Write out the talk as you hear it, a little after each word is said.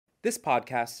This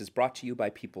podcast is brought to you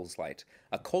by People's Light,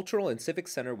 a cultural and civic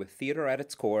center with theater at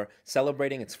its core,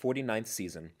 celebrating its 49th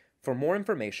season. For more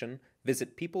information,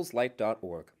 visit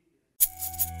peopleslight.org.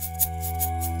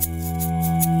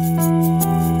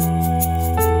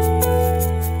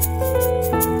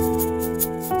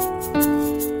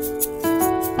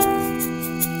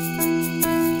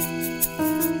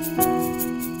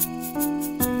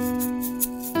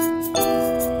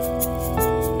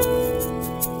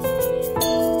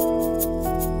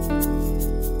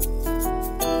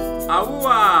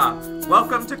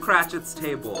 Welcome to CRATCHIT'S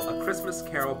Table, a Christmas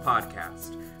Carol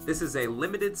podcast. This is a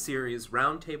limited series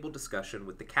roundtable discussion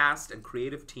with the cast and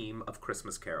creative team of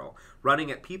Christmas Carol,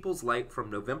 running at People's Light from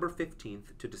November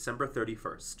 15th to December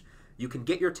 31st. You can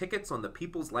get your tickets on the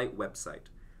People's Light website.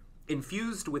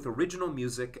 Infused with original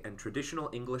music and traditional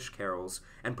English carols,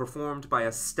 and performed by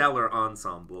a stellar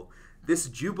ensemble, this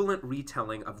jubilant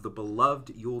retelling of the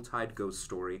beloved Yuletide ghost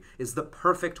story is the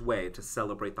perfect way to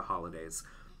celebrate the holidays.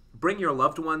 Bring your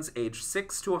loved ones aged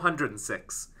 6 to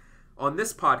 106. On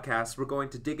this podcast, we're going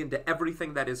to dig into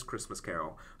everything that is Christmas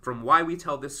Carol, from why we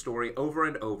tell this story over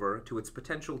and over to its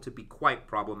potential to be quite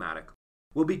problematic.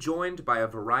 We'll be joined by a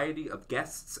variety of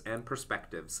guests and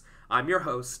perspectives. I'm your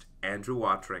host, Andrew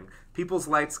Watring, People's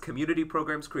Light's Community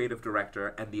Programs Creative Director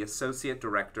and the Associate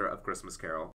Director of Christmas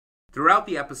Carol. Throughout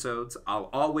the episodes, I'll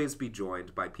always be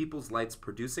joined by People's Light's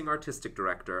Producing Artistic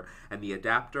Director and the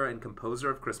adapter and composer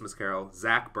of Christmas Carol,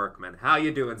 Zak Berkman. How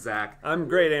you doing, Zak? I'm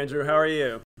great, Andrew. How are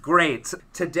you? Great.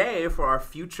 Today, for our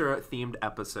future-themed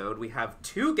episode, we have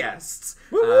two guests.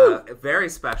 Very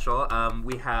special.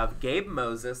 We have Gabe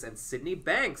Moses and Sydney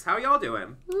Banks. How y'all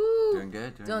doing? Woo. Doing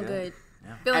good. Doing good.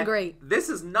 Yeah. Feeling great. This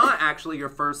is not actually your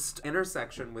first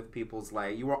intersection with People's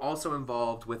Light. You were also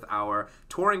involved with our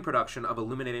touring production of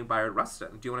Illuminating Bayard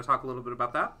Rustin. Do you want to talk a little bit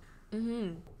about that?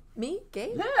 Me?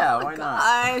 Gabe? Yeah, why not?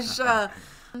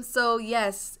 Gosh. So,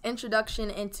 yes,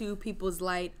 introduction into People's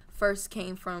Light first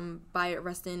came from Bayard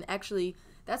Rustin. Actually,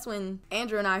 that's when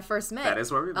Andrew and I first met. That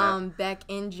is where we met. Back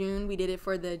in June. We did it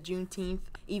for the Juneteenth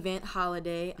event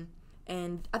holiday.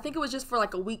 And I think it was just for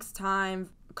like a week's time,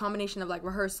 combination of like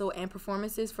rehearsal and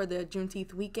performances for the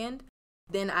Juneteenth weekend.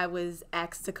 Then I was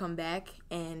asked to come back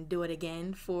and do it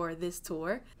again for this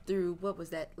tour through, what was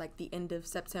that, like the end of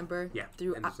September? Yeah,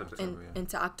 through end of September,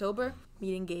 into October,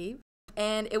 meeting Gabe.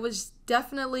 And it was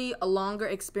definitely a longer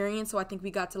experience, so I think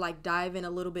we got to like dive in a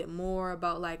little bit more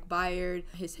about like Bayard,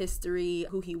 his history,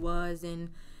 who he was, and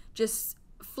just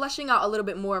fleshing out a little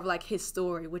bit more of like his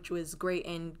story, which was great,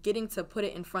 and getting to put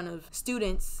it in front of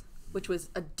students, which was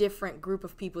a different group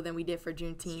of people than we did for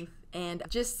Juneteenth. And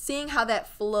just seeing how that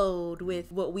flowed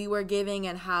with what we were giving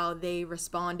and how they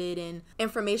responded and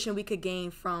information we could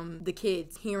gain from the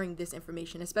kids hearing this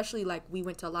information, especially like we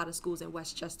went to a lot of schools in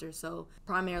Westchester, so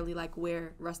primarily like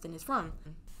where Rustin is from.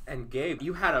 And Gabe,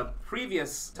 you had a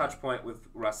previous touch point with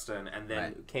Rustin and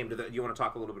then came to you want to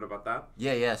talk a little bit about that?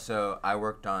 Yeah. So I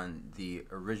worked on the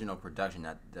original production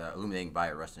that the Illuminating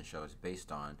Bayard Rustin show is based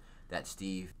on, that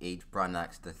Steve H.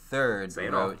 Broadnax III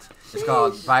wrote. It's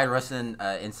called Bayard Rustin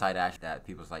Inside Ashland, that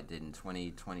People's Light did in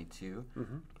 2022.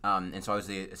 And so I was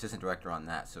the assistant director on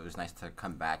that, so it was nice to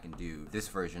come back and do this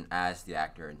version as the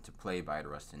actor and to play Bayard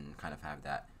Rustin and kind of have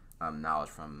that knowledge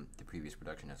from the previous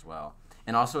production as well.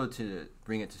 And also to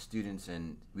bring it to students,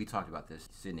 and we talked about this,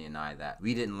 Sydney and I, that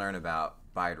we didn't learn about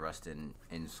Bayard Rustin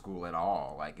in school at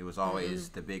all. Like, it was always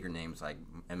the bigger names like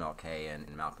MLK and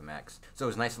Malcolm X. So it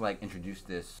was nice to like introduce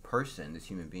this person, this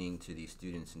human being, to these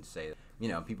students and say, you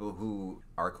know, people who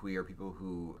are queer, people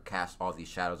who cast all these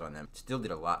shadows on them, still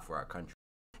did a lot for our country.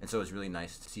 And so it was really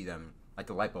nice to see them, like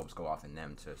the light bulbs go off in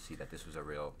them to see that this was a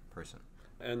real person.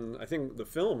 And I think the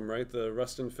film, right, the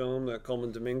Rustin film that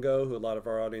Coleman Domingo, who a lot of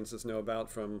our audiences know about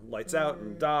from Lights Out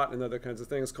and Dot and other kinds of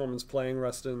things, Coleman's playing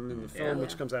Rustin in the film,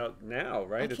 which comes out now,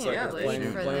 right? It's like it's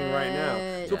playing right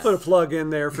now. So we'll put a plug in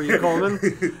there for you, Coleman.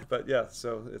 But yeah,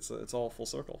 so it's all full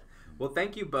circle. Well,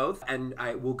 thank you both, and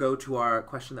I will go to our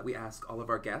question that we ask all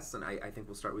of our guests, and I think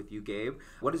we'll start with you, Gabe.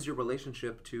 What is your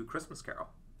relationship to Christmas Carol?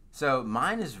 So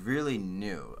mine is really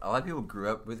new. A lot of people grew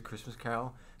up with Christmas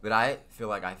Carol, but I feel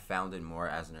like I found it more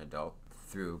as an adult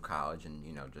through college and,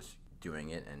 you know, just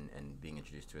doing it and being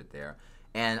introduced to it there.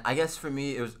 And I guess for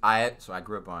me, it was, so I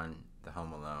grew up on the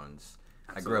Home Alones.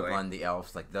 Absolutely. I grew up on the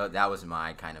Elves. Like, that was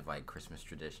my kind of, like, Christmas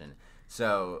tradition.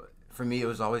 So for me, it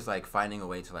was always, like, finding a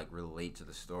way to, like, relate to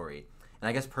the story. And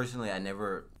I guess personally, I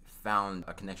never found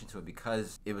a connection to it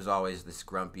because it was always this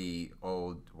grumpy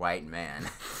old white man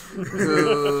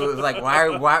who was like, why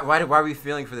are we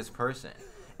feeling for this person?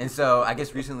 And so I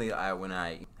guess recently, when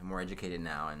I am more educated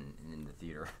now and in the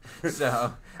theater.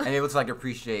 So I'm able to like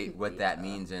appreciate what that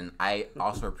means, and I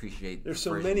also appreciate. There's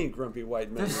so many grumpy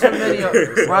white men. There's so many.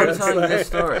 Why are we telling you this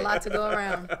story? A lot to go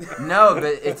around. No, but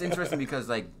it's interesting because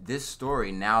like this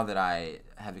story, now that I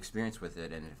have experience with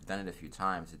it and have done it a few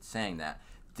times, it's saying that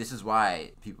this is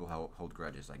why people hold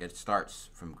grudges. Like, it starts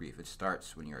from grief. It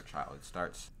starts when you're a child. It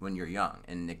starts when you're young,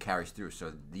 and it carries through.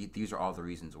 So these are all the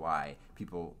reasons why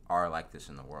people are like this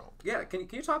in the world. Yeah, can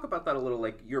you talk about that a little?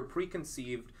 Like, your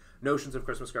preconceived notions of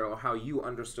Christmas Carol, how you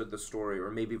understood the story, or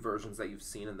maybe versions that you've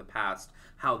seen in the past,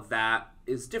 how that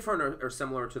is different or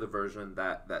similar to the version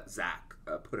that Zak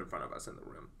put in front of us in the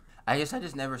room. I guess I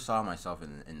just never saw myself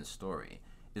in the story.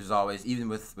 It was always, even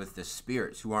with the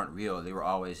spirits who aren't real, they were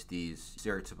always these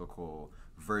stereotypical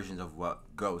versions of what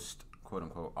ghosts, quote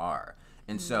unquote, are.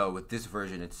 And so with this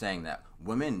version, it's saying that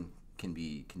women can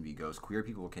be ghosts, queer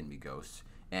people can be ghosts,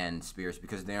 and spirits,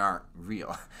 because they aren't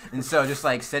real. And so just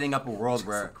like setting up a world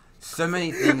where so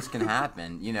many things can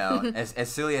happen, you know, as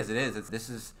silly as it is, this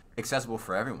is accessible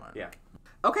for everyone. Yeah.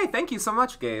 Okay, thank you so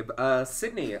much, Gabe.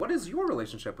 Sydney, what is your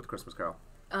relationship with Christmas Carol?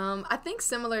 I think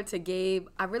similar to Gabe,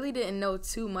 I really didn't know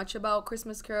too much about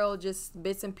Christmas Carol, just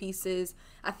bits and pieces.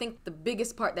 I think the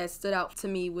biggest part that stood out to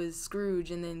me was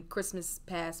Scrooge, and then Christmas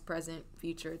past, present,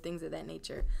 future, things of that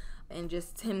nature. And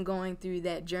just him going through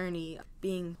that journey,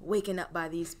 being waken up by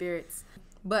these spirits.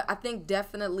 But I think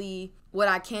definitely what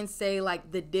I can say,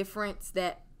 like the difference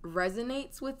that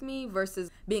resonates with me versus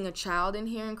being a child and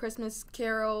hearing Christmas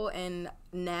Carol and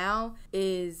now,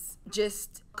 is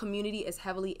just community is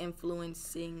heavily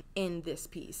influencing in this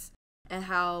piece, and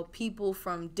how people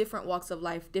from different walks of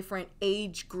life, different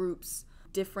age groups,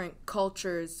 different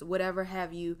cultures, whatever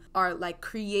have you, are like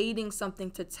creating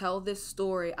something to tell this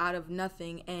story out of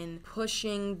nothing and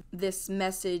pushing this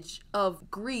message of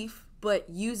grief, but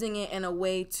using it in a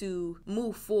way to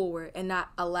move forward and not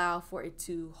allow for it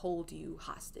to hold you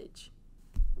hostage.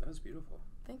 That was beautiful.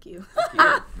 Thank you.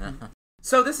 Thank you.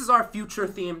 So this is our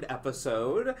future-themed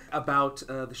episode about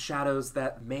the shadows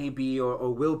that may be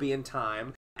or will be in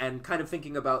time, and kind of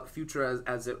thinking about future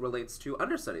as it relates to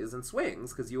understudies and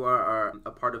swings, because you are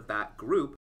a part of that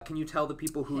group. Can you tell the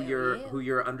people who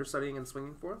you're understudying and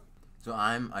swinging for? So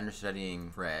I'm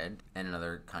understudying Fred and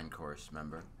another kind course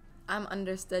member. I'm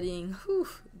understudying,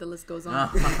 the list goes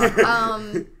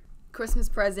on. Christmas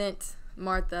Present,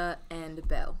 Martha, and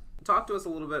Belle. Talk to us a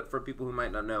little bit, for people who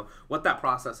might not know, what that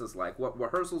process is like, what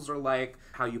rehearsals are like,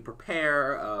 how you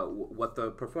prepare, what the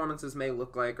performances may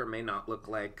look like or may not look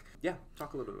like. Yeah,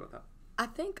 talk a little bit about that. I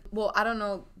think, well, I don't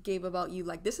know, Gabe, about you.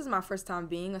 Like, this is my first time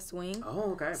being a swing.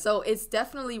 Oh, okay. So it's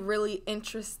definitely really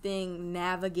interesting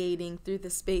navigating through the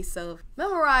space of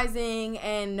memorizing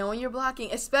and knowing your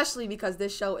blocking, especially because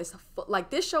this show is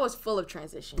full of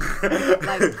transition.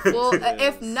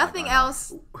 If nothing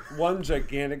else, one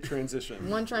gigantic transition.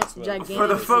 Gigantic. For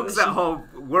the folks at home,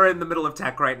 we're in the middle of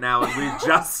tech right now, and we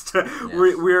just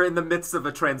we're in the midst of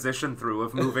a transition through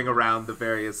of moving around the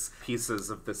various pieces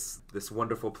of this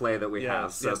wonderful play that we have.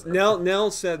 Yes.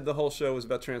 Nell said the whole show was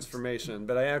about transformation,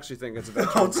 but I actually think it's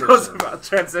about transition. It's about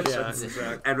transitions.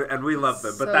 Yeah, exactly. And we love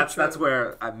them, but that's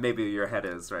where maybe your head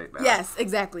is right now. Yes,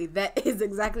 exactly. That is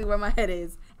exactly where my head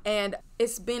is. And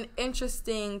it's been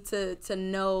interesting to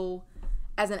know,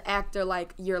 as an actor,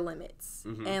 like your limits,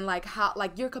 and like how,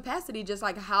 like your capacity, just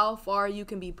like how far you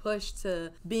can be pushed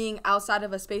to being outside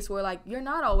of a space where like you're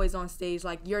not always on stage,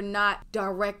 like you're not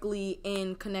directly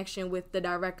in connection with the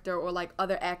director or like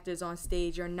other actors on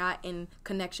stage, you're not in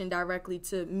connection directly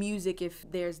to music if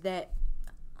there's that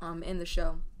in the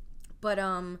show. But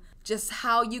just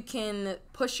how you can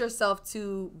push yourself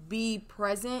to be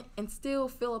present and still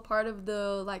feel a part of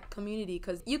the like community,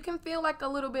 because you can feel like a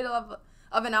little bit of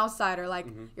an outsider, like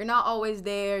you're not always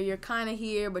there, you're kind of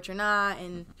here but you're not,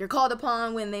 and you're called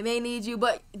upon when they may need you,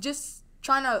 but just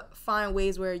trying to find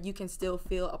ways where you can still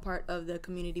feel a part of the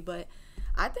community. But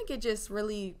I think it just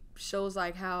really shows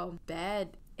like how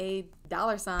bad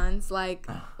 $signs like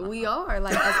we are,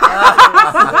 like as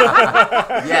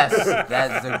actors. Yes,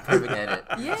 that's the perfect edit.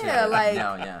 Yeah, like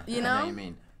you know what you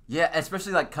mean. Yeah,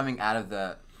 especially like coming out of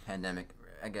the pandemic.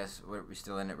 I guess we're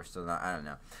still in it, we're still not, I don't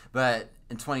know. But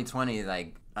in 2020,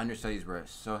 like, understudies were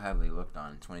so heavily looked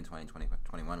on. In 2020,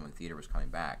 2021, when theater was coming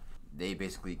back, they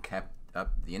basically kept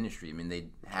up the industry. I mean, they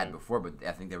had before, but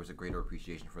I think there was a greater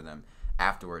appreciation for them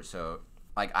afterwards. So,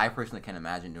 like, I personally can't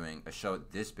imagine doing a show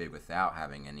this big without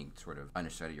having any sort of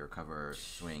understudy or cover or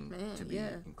swing to be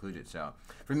included. So,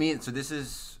 for me, this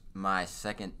is my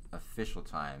second official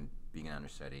time being an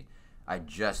understudy. I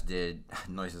just did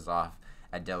Noises Off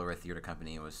at Delaware Theater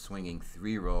Company. It was swinging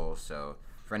 3 roles, so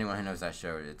for anyone who knows that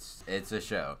show, it's a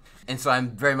show. And so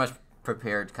I'm very much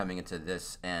prepared coming into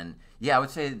this. And yeah, I would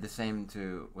say the same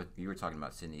to what you were talking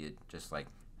about, Sydney. Just like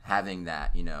having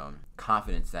that, you know,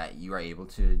 confidence that you are able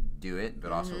to do it,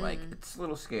 but also like it's a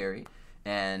little scary,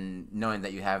 and knowing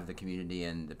that you have the community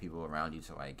and the people around you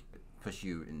to like push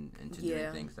you into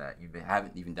doing things that you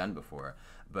haven't even done before,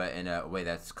 but in a way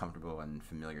that's comfortable and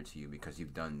familiar to you because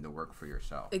you've done the work for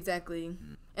yourself. Exactly.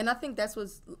 And I think that's what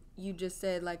you just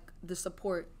said, like the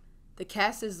support. The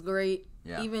cast is great.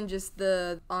 Yeah. Even just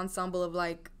the ensemble of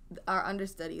like our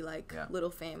understudy, like little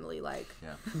family, like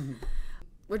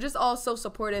we're just all so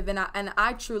supportive, and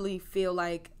I truly feel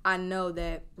like I know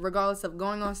that regardless of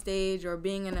going on stage or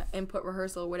being in an input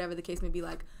rehearsal or whatever the case may be,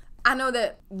 like I know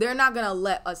that they're not gonna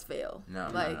let us fail.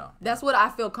 No. That's what I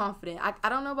feel confident. I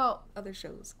don't know about other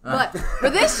shows, but for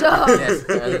this show,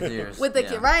 with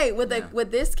the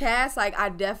with this cast, like I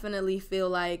definitely feel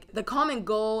like the common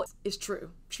goal is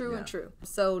true and true.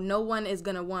 So no one is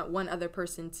gonna want one other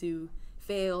person to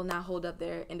fail, not hold up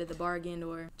their end of the bargain,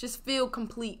 or just feel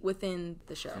complete within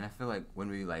the show. And I feel like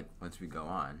once we go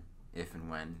on, if and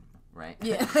when, right?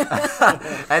 Yeah.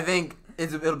 I think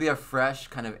it'll be a fresh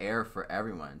kind of air for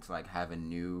everyone to like have a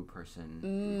new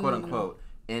person, quote unquote,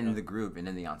 in the group and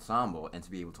in the ensemble, and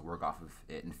to be able to work off of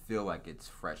it and feel like it's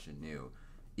fresh and new,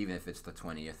 even if it's the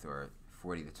 20th or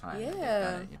 40th time.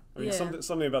 Yeah. I mean,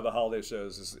 something about the holiday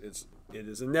shows is it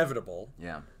is inevitable.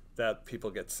 Yeah. That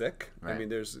people get sick. Right. I mean,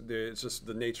 there's just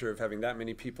the nature of having that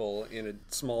many people in a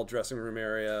small dressing room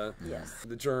area. Yes.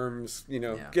 The germs,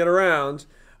 get around.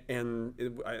 And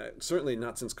certainly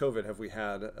not since COVID have we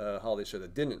had a holiday show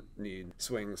that didn't need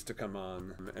swings to come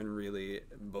on and really,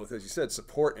 both as you said,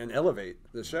 support and elevate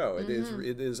the show. It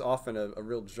is often a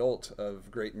real jolt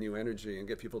of great new energy and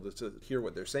get people to hear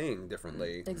what they're saying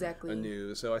differently,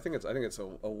 anew. So I think it's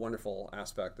a wonderful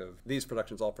aspect of these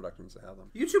productions, all productions that have them.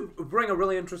 You two bring a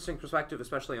really interesting perspective,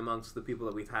 especially amongst the people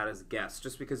that we've had as guests,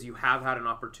 just because you have had an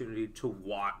opportunity to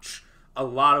watch a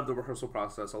lot of the rehearsal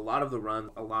process, a lot of the run,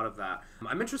 a lot of that.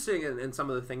 I'm interested in some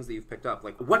of the things that you've picked up.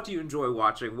 Like, what do you enjoy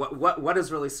watching? What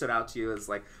has really stood out to you as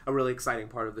like a really exciting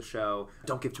part of the show?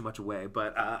 Don't give too much away,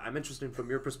 but I'm interested from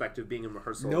your perspective, being in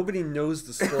rehearsal. Nobody knows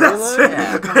the storyline.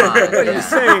 Yeah, come on. What are you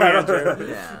saying, Andrew?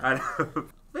 Yeah.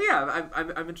 But yeah,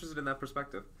 I'm interested in that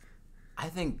perspective. I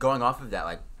think going off of that,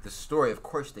 like the story. Of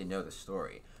course, they know the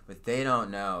story. But they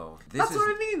don't know. That's what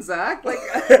it means, Zach. Like,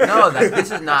 no,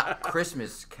 this is not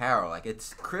Christmas Carol. Like,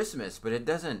 it's Christmas, but it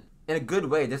doesn't, in a good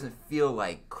way, it doesn't feel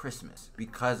like Christmas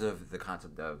because of the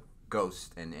concept of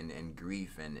ghost and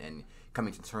grief and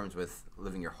coming to terms with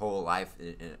living your whole life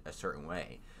in a certain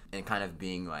way and kind of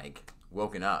being, like,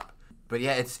 woken up. But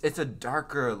yeah, it's a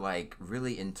darker, like,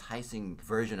 really enticing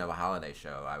version of a holiday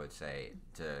show, I would say,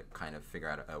 to kind of figure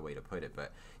out a way to put it.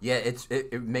 But yeah,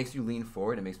 it makes you lean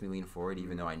forward. It makes me lean forward,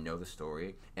 even though I know the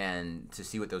story, and to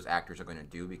see what those actors are going to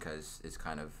do, because it's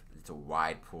a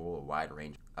wide pool, a wide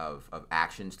range of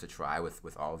actions to try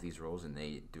with all of these roles, and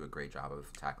they do a great job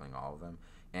of tackling all of them.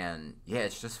 And yeah,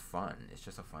 it's just fun. It's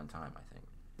just a fun time, I think.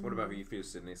 What about you,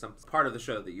 Sydney? Some part of the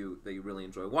show that you really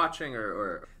enjoy watching,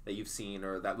 or that you've seen,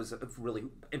 or that was really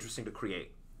interesting to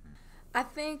create? I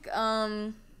think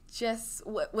just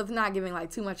with not giving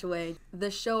like too much away, the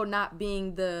show not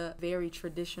being the very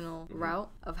traditional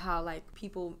route of how like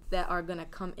people that are gonna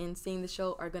come in seeing the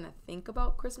show are gonna think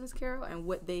about Christmas Carol and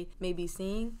what they may be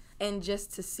seeing, and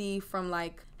just to see from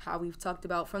like how we've talked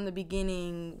about from the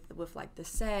beginning with like the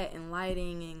set and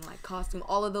lighting and like costume,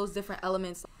 all of those different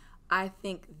elements. I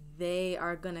think they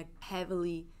are going to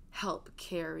heavily help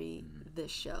carry the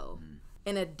show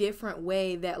in a different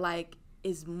way that, like,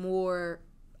 is more,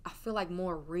 I feel like,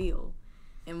 more real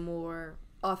and more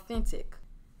authentic.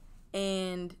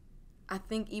 And I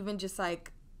think even just,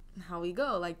 like, how we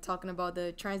go, like, talking about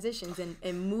the transitions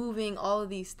and moving all of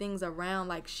these things around,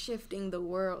 like, shifting the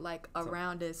world, like,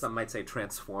 around us. Some might say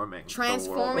transforming the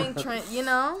world. You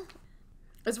know?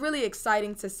 It's really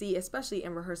exciting to see, especially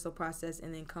in rehearsal process,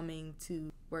 and then coming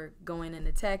to we're going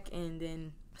into tech and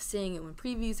then seeing it when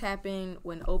previews happen,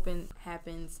 when open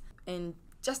happens, and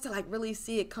just to like really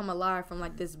see it come alive from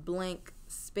like this blank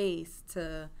space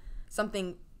to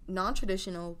something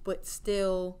non-traditional, but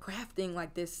still crafting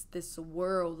like this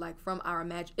world like from our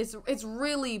it's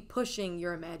really pushing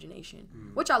your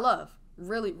imagination, which I love,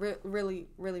 really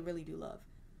do love.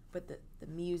 But the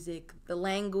music, the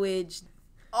language,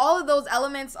 all of those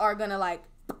elements are gonna like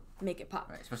make it pop.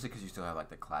 Right, especially because you still have like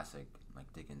the classic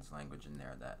like Dickens language in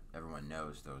there that everyone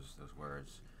knows those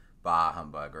words, bah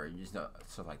humbug, or you know,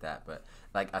 stuff like that. But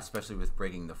like especially with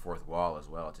breaking the fourth wall as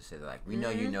well, to say that like we know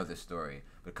you know this story,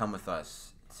 but come with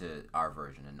us to our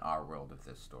version and our world of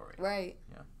this story. Right.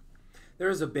 Yeah. There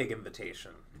is a big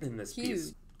invitation in this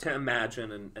piece to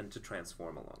imagine and to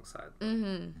transform alongside,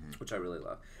 which I really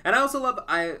love. And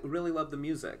I really love the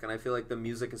music, and I feel like the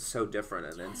music is so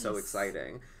different and so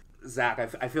exciting. Zach,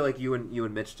 I feel like you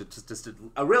and Mitch just did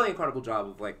a really incredible job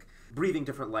of like breathing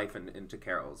different life into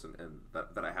carols and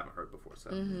that I haven't heard before.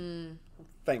 So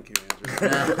thank you,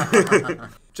 Andrew.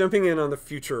 Jumping in on the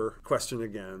future question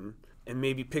again, and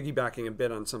maybe piggybacking a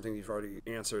bit on something you've already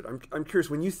answered. I'm curious,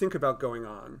 when you think about going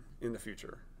on in the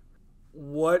future,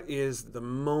 what is the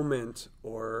moment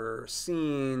or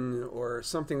scene or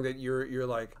something that you're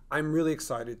like, I'm really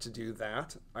excited to do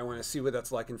that. I want to see what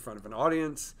that's like in front of an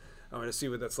audience. I want to see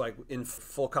what that's like in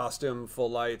full costume,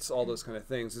 full lights, all those kind of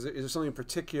things. Is there something in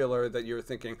particular that you're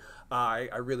thinking, I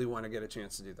really want to get a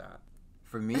chance to do that?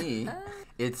 For me,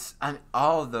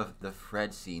 all the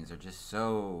Fred scenes are just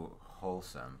so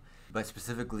wholesome. But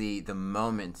specifically, the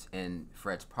moment in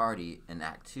Fred's party in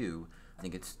Act 2, I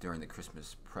think it's during the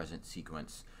Christmas present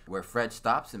sequence, where Fred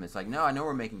stops him. It's like, no, I know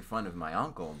we're making fun of my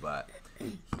uncle, but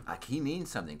he means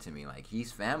something to me. Like,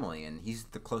 he's family, and he's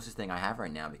the closest thing I have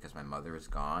right now because my mother is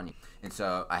gone. And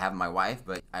so I have my wife,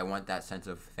 but I want that sense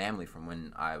of family from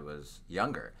when I was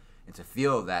younger, and to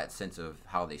feel that sense of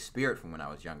holiday spirit from when I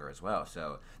was younger as well.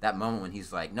 So that moment when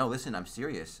he's like, no, listen, I'm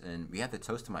serious, and we have to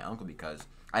toast to my uncle because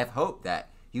I have hope that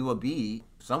he will be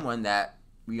someone that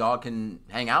we all can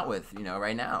hang out with,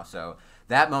 right now. So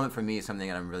that moment for me is something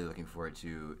that I'm really looking forward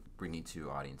to bringing to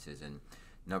audiences. And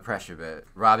no pressure, but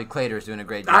Robbie Clater is doing a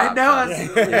great job. I know.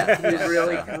 So, he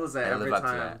really kills it every live up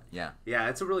time. to that. Yeah. Yeah,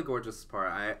 it's a really gorgeous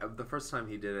part. The first time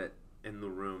he did it in the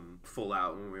room, full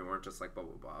out, when we weren't just like blah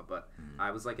blah blah, but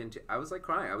I was like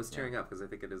crying. I was tearing up because I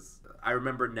think it is. I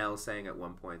remember Nell saying at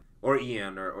one point, or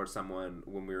Ian, or someone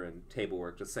when we were in table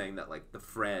work, just saying that like the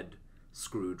Fred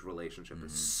Scrooge relationship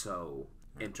is so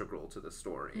integral to the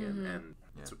story, and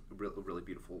it's a really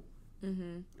beautiful, a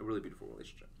really beautiful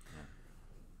relationship.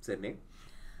 Sydney?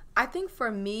 I think for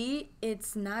me,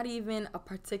 it's not even a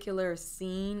particular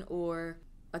scene or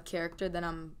a character that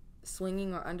I'm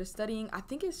swinging or understudying. I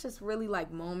think it's just really like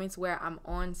moments where I'm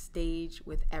on stage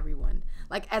with everyone,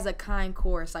 like as a kind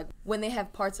chorus, like when they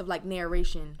have parts of like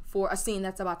narration for a scene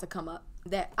that's about to come up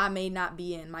that I may not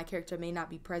be in, my character may not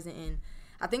be present in.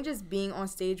 I think just being on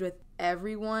stage with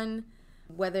everyone,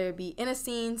 whether it be in a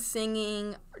scene,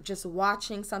 singing, or just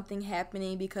watching something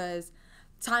happening, because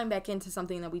tying back into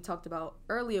something that we talked about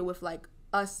earlier with like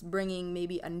us bringing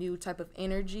maybe a new type of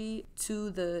energy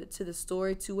to the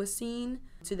story, to a scene,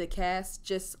 to the cast,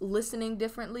 just listening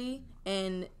differently.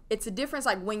 And it's a difference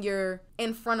like when you're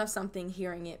in front of something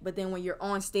hearing it, but then when you're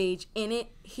on stage in it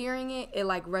hearing it, it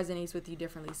like resonates with you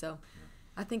differently. So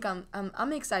I think I'm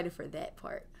excited for that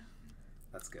part.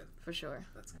 That's good. For sure.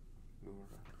 That's good.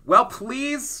 Well,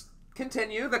 please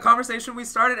continue the conversation we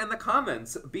started in the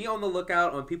comments. Be on the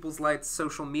lookout on People's Light's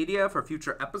social media for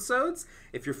future episodes.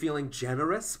 If you're feeling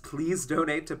generous, please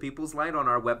donate to People's Light on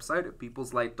our website at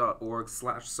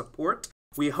peopleslight.org/support.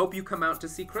 We hope you come out to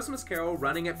see Christmas Carol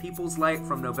running at People's Light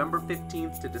from November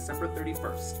 15th to December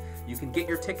 31st. You can get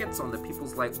your tickets on the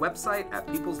People's Light website at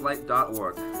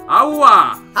peopleslight.org.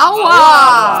 Awa! Awa!